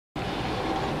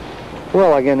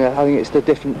Well, again, I think it's the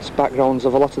different backgrounds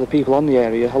of a lot of the people on the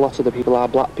area. A lot of the people are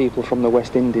black people from the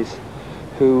West Indies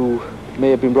who may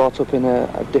have been brought up in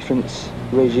a different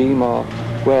regime, or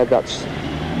where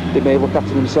they may look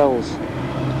after themselves,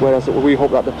 whereas we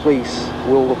hope that the police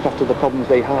will look after the problems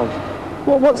they have.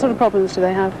 What sort of problems do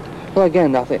they have? Well,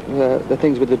 again, I think the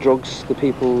things with the drugs, the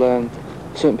people,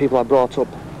 certain people are brought up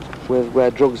with where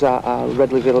drugs are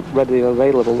readily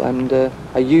available and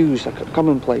are used, are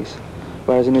commonplace.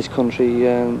 Whereas in this country,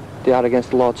 they are against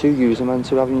the law to use them and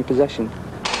to have in your possession.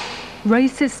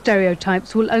 Racist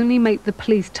stereotypes will only make the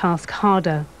police task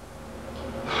harder.